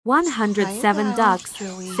107 ducks,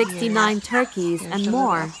 Joey 69 here. turkeys, Here's and a little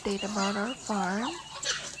more. update about our farm.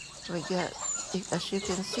 We got, as you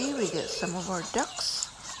can see, we got some of our ducks.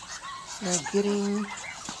 They're getting,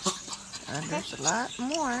 there's a lot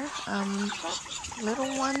more.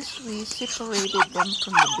 Little ones, we separated them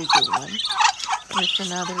from the bigger one. There's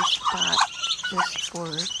another spot just for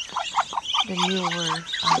the newer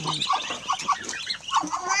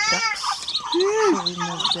ducks. So we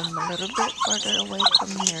moved them a little bit further away from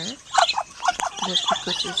here, just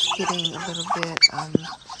because it's getting a little bit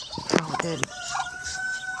crowded.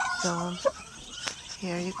 So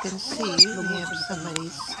here you can see we have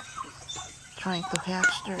somebody's trying to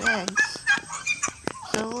hatch their eggs.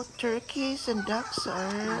 So turkeys and ducks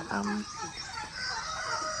are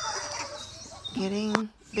getting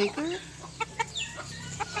bigger.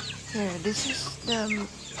 Here, this is the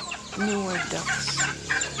newer ducks.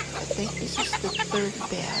 I think this is the third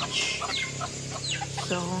batch.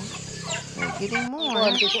 So they're getting more.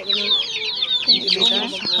 I think it's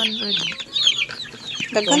almost 100.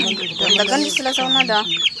 Daghan di sila sa una da.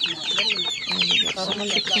 And we got some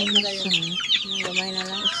chickens and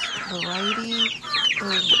variety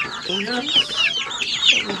of ages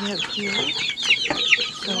that we have here.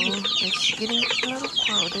 So it's getting a little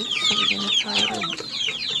crowded, so we're gonna try to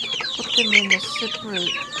put them in a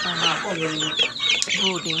separate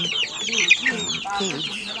brooding cage.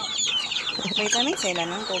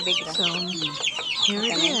 So here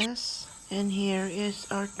it is, and here is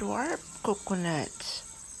our dwarf coconut.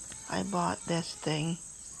 I bought this thing,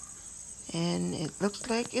 and it looks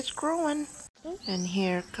like it's growing. And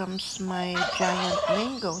here comes my giant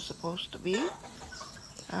mango, supposed to be.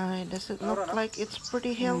 It doesn't look like it's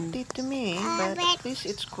pretty healthy to me, but at least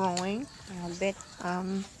it's growing.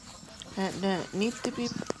 That need to be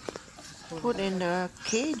put in a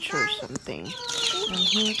cage or something. And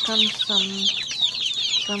here comes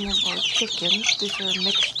some of our chickens. These are a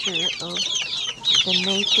mixture of the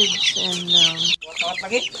natives and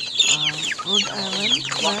Rhode Island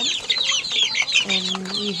red. And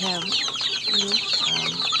we have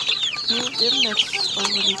few of them that's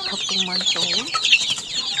already a couple months old.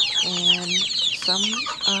 And some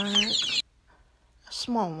are a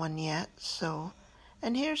small one yet. So,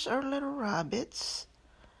 and here's our little rabbits.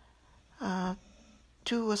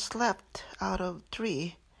 2 was left out of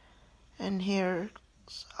 3. And here's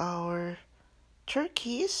our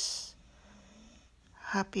turkeys.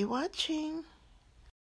 Happy watching.